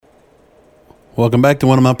Welcome back to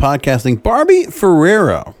One of My Podcasting. Barbie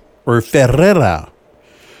Ferreira, or Ferreira.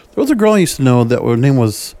 There was a girl I used to know that her name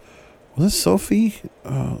was this Sophie?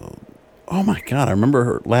 Oh my God, I remember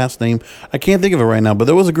her last name. I can't think of it right now, but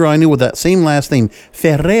there was a girl I knew with that same last name,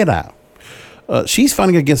 Ferreira. She's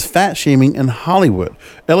fighting against fat shaming in Hollywood.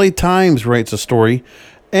 LA Times writes a story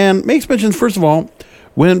and makes mention, first of all,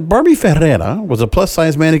 when Barbie Ferreira was a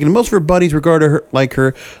plus-size mannequin, most of her buddies regarded her like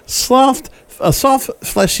her soft,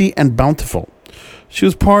 fleshy, and bountiful. She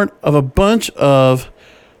was part of a bunch of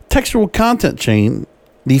textual content chain,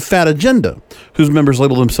 the Fat Agenda, whose members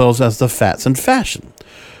labeled themselves as the Fats in Fashion.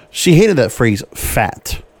 She hated that phrase,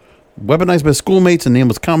 fat, weaponized by schoolmates and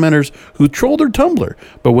nameless commenters who trolled her Tumblr.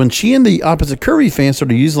 But when she and the opposite curvy fans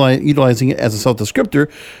started utilizing it as a self-descriptor,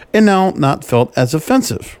 it now not felt as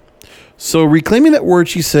offensive. So reclaiming that word,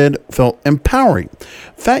 she said, felt empowering.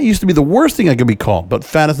 Fat used to be the worst thing I could be called, but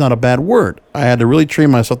fat is not a bad word. I had to really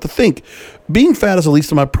train myself to think. Being fat is the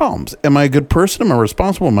least of my problems. Am I a good person? Am I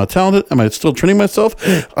responsible? Am I talented? Am I still training myself?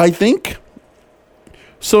 I think.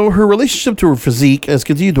 So her relationship to her physique has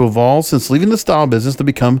continued to evolve since leaving the style business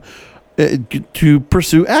to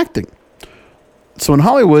pursue acting. So in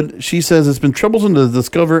Hollywood, she says it's been troublesome to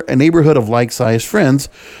discover a neighborhood of like-sized friends.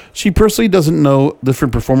 She personally doesn't know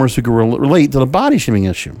different performers who can relate to the body shaming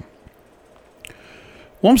issue.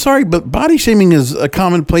 Well, I'm sorry, but body shaming is a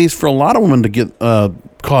common place for a lot of women to get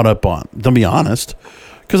caught up on, to be honest.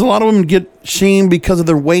 Because a lot of women get shamed because of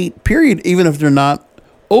their weight, period, even if they're not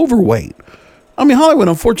overweight. I mean, Hollywood,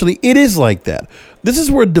 unfortunately, it is like that. This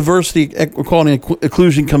is where diversity, equality, and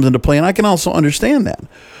inclusion comes into play, and I can also understand that.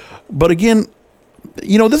 But again,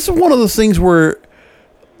 you know, this is one of those things where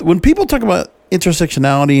when people talk about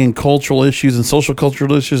intersectionality and cultural issues and social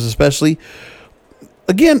cultural issues especially,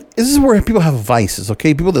 again, this is where people have vices,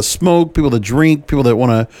 okay? People that smoke, people that drink, people that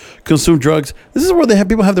want to consume drugs. This is where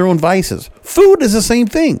people have their own vices. Food is the same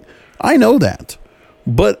thing. I know that.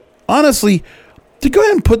 But honestly, to go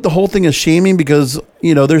ahead and put the whole thing as shaming because,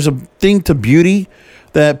 you know, there's a thing to beauty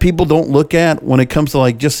that people don't look at when it comes to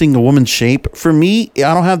like just seeing a woman's shape. For me,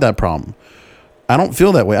 I don't have that problem. I don't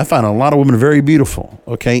feel that way. I find a lot of women very beautiful.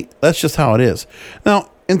 Okay. That's just how it is.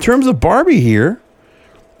 Now, in terms of Barbie here,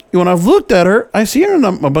 when I've looked at her, I see her in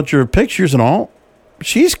a bunch of pictures and all.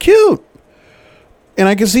 She's cute. And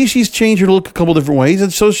I can see she's changed her look a couple different ways.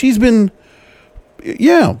 And so she's been,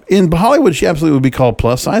 yeah, in Hollywood, she absolutely would be called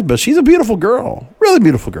plus size, but she's a beautiful girl, really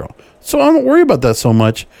beautiful girl. So I don't worry about that so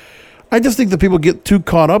much. I just think that people get too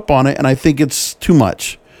caught up on it, and I think it's too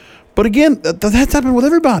much. But again, that's happened with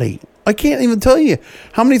everybody. I can't even tell you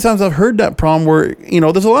how many times I've heard that problem where, you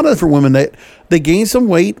know, there's a lot of different women that they gain some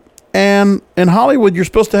weight, and in Hollywood, you're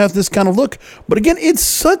supposed to have this kind of look. But again, it's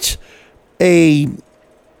such a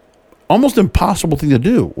almost impossible thing to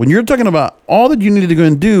do. When you're talking about all that you need to go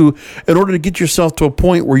and do in order to get yourself to a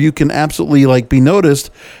point where you can absolutely like be noticed,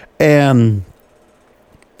 and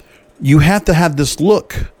you have to have this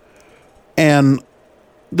look, and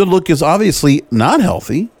the look is obviously not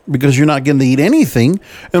healthy because you're not getting to eat anything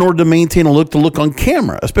in order to maintain a look to look on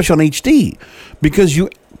camera, especially on HD, because you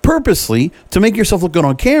purposely, to make yourself look good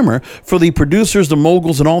on camera, for the producers, the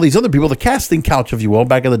moguls, and all these other people, the casting couch, if you will,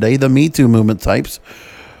 back in the day, the Me Too movement types,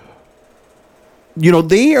 you know,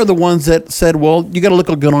 they are the ones that said, well, you got to look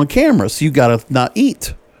good on camera, so you got to not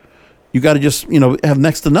eat. You got to just, you know, have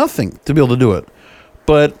next to nothing to be able to do it.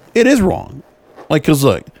 But it is wrong. Like, because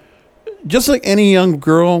look, just like any young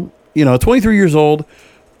girl, you know, 23 years old,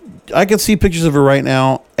 I can see pictures of her right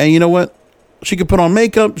now, and you know what? She could put on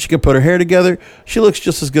makeup, she could put her hair together. She looks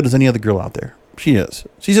just as good as any other girl out there. She is.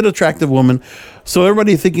 She's an attractive woman. So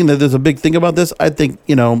everybody thinking that there's a big thing about this, I think,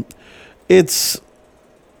 you know,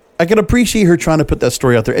 I can appreciate her trying to put that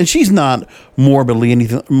story out there. And she's not morbidly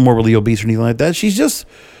obese or anything like that. She's just,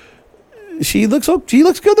 she looks good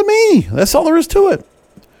to me. That's all there is to it.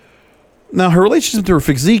 Now, her relationship to her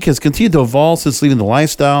physique has continued to evolve since leaving the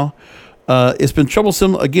lifestyle. It's been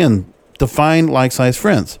troublesome, again, to find like-sized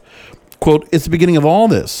friends. Quote, it's the beginning of all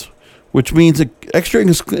this, which means an extra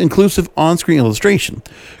inclusive on-screen illustration.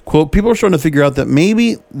 Quote, people are starting to figure out that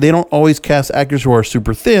maybe they don't always cast actors who are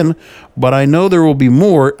super thin, but I know there will be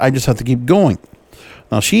more. I just have to keep going.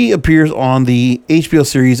 Now, she appears on the HBO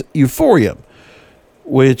series Euphoria,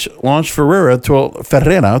 which launched Ferreira to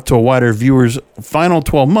a wider viewer's final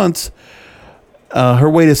 12 months. Her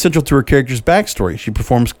weight is central to her character's backstory. She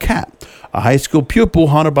performs Kat, a high school pupil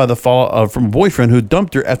haunted by the fallout from a boyfriend who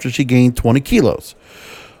dumped her after she gained 20 kilos.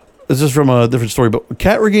 This is from a different story, but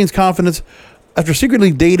Kat regains confidence after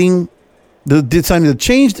secretly deciding to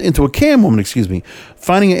change into a cam woman,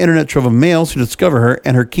 finding an internet trove of males who discover her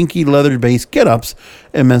and her kinky leather-based get-ups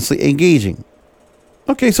immensely engaging.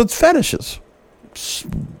 Okay, so it's fetishes. So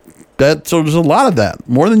there's a lot of that,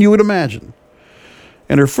 more than you would imagine.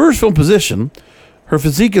 In her first film position, her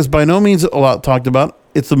physique is by no means a lot talked about.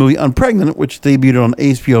 It's the movie Unpregnant, which debuted on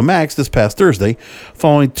HBO Max this past Thursday,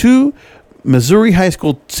 following two Missouri high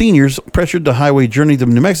school seniors pressured to highway journey to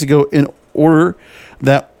New Mexico in order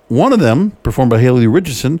that one of them, performed by Haley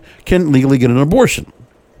Richardson, can legally get an abortion.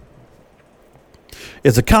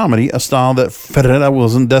 It's a comedy, a style that Ferrera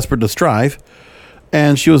wasn't desperate to strive,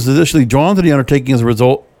 and she was initially drawn to the undertaking as a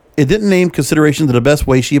result. It didn't name consideration to the best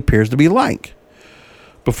way she appears to be like.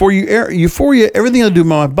 Before Euphoria, everything I do with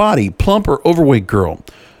my body, plump or overweight girl.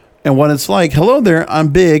 And what it's like, hello there, I'm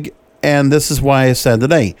big, and this is why I said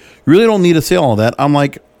today. You really don't need to say all of that. I'm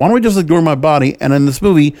like, why don't we just ignore my body? And in this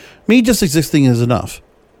movie, me just existing is enough.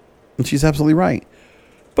 And she's absolutely right.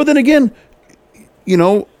 But then again,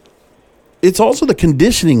 it's also the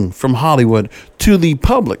conditioning from Hollywood to the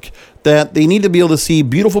public that they need to be able to see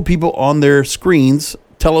beautiful people on their screens,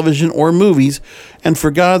 television or movies. And for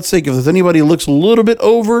God's sake, if there's anybody who looks a little bit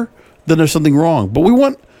over, then there's something wrong. But we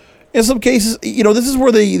want, in some cases, this is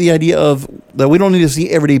where the idea of that we don't need to see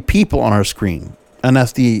everyday people on our screen. And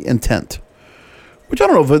that's the intent. Which I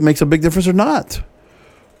don't know if it makes a big difference or not.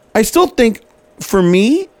 I still think, for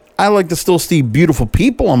me, I like to still see beautiful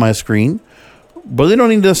people on my screen. But they don't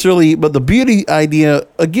need necessarily, but the beauty idea,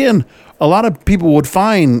 again, a lot of people would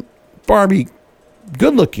find Barbie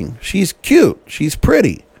good looking. She's cute. She's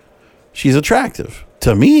pretty. She's attractive.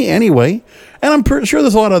 To me, anyway. And I'm pretty sure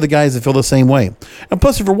there's a lot of other guys that feel the same way. And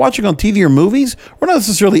plus, if we're watching on TV or movies, we're not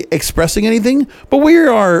necessarily expressing anything, but we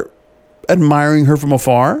are admiring her from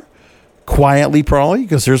afar. Quietly, probably,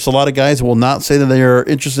 because there's a lot of guys who will not say that they are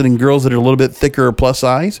interested in girls that are a little bit thicker or plus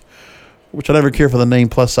size, which I never care for the name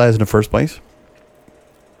plus size in the first place.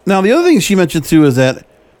 Now, the other thing she mentioned, too, is that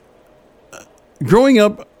growing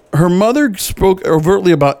up, her mother spoke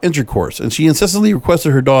overtly about intercourse, and she incessantly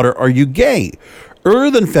requested her daughter, "Are you gay?"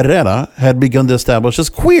 Earlier than Ferrera had begun to establish as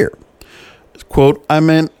queer. Quote,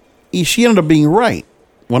 she ended up being right.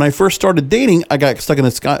 When I first started dating, I got stuck in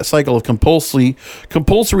a cycle of compulsory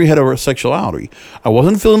heterosexuality. I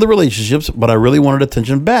wasn't feeling the relationships, but I really wanted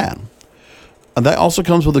attention bad. And that also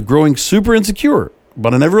comes with a growing super insecure.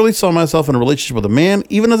 But I never really saw myself in a relationship with a man,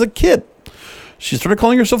 even as a kid. She started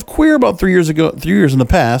calling herself queer about 3 years in the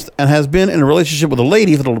past, and has been in a relationship with a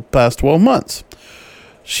lady for the past 12 months.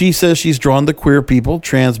 She says she's drawn to queer people,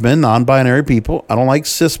 trans men, non-binary people. I don't like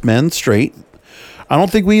cis men, straight. I don't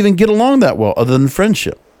think we even get along that well, other than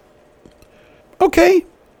friendship. Okay.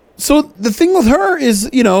 So the thing with her is,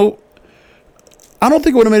 I don't think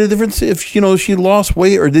it would have made a difference if, she lost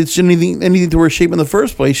weight or did anything to her shape in the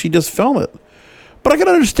first place. She just felt it. But I can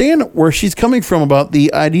understand where she's coming from about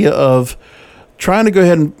the idea of trying to go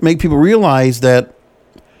ahead and make people realize that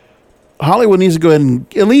Hollywood needs to go ahead and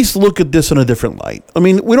at least look at this in a different light. I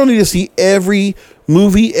mean, we don't need to see every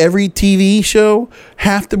movie, every TV show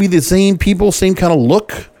have to be the same people, same kind of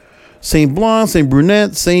look, same blonde, same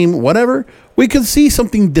brunette, same whatever. We can see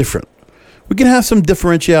something different. We can have some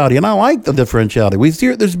differentiality, and I like the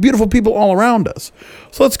differentiality. There's beautiful people all around us.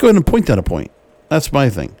 So let's go ahead and point that a point. That's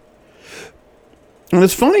my thing. And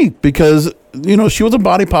it's funny because, she was a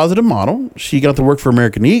body positive model. She got to work for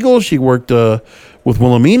American Eagle. She worked with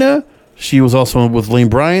Wilhelmina. She was also with Lane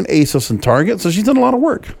Bryant, ASOS, and Target. So she's done a lot of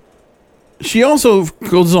work. She also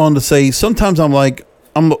goes on to say, sometimes I'm like,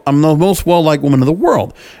 I'm the most well-liked woman in the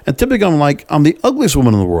world. And typically I'm the ugliest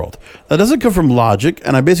woman in the world. That doesn't come from logic,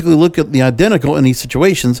 and I basically look at the identical in these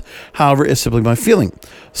situations. However, it's simply my feeling.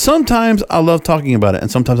 Sometimes I love talking about it,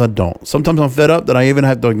 and sometimes I don't. Sometimes I'm fed up that I even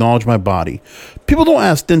have to acknowledge my body. People don't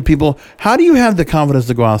ask thin people, how do you have the confidence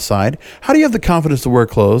to go outside? How do you have the confidence to wear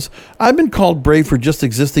clothes? I've been called brave for just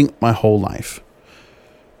existing my whole life.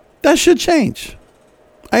 That should change.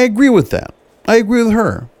 I agree with that. I agree with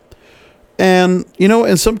her. And,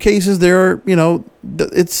 in some cases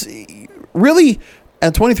it's really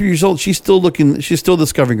at 23 years old, she's still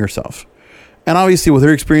discovering herself. And obviously with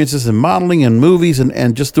her experiences in modeling and movies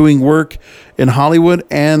and just doing work in Hollywood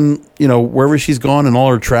and, wherever she's gone in all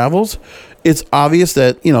her travels, it's obvious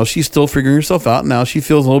that, she's still figuring herself out. Now she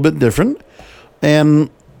feels a little bit different and,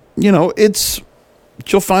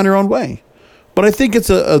 she'll find her own way. But I think it's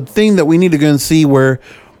a thing that we need to go and see where,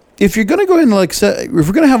 if you're going to go in if we're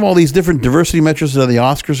going to have all these different diversity metrics that the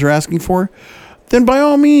Oscars are asking for, then by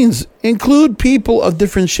all means, include people of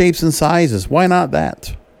different shapes and sizes. Why not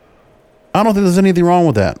that? I don't think there's anything wrong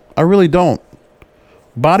with that. I really don't.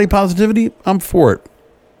 Body positivity, I'm for it.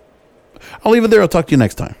 I'll leave it there. I'll talk to you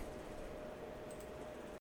next time.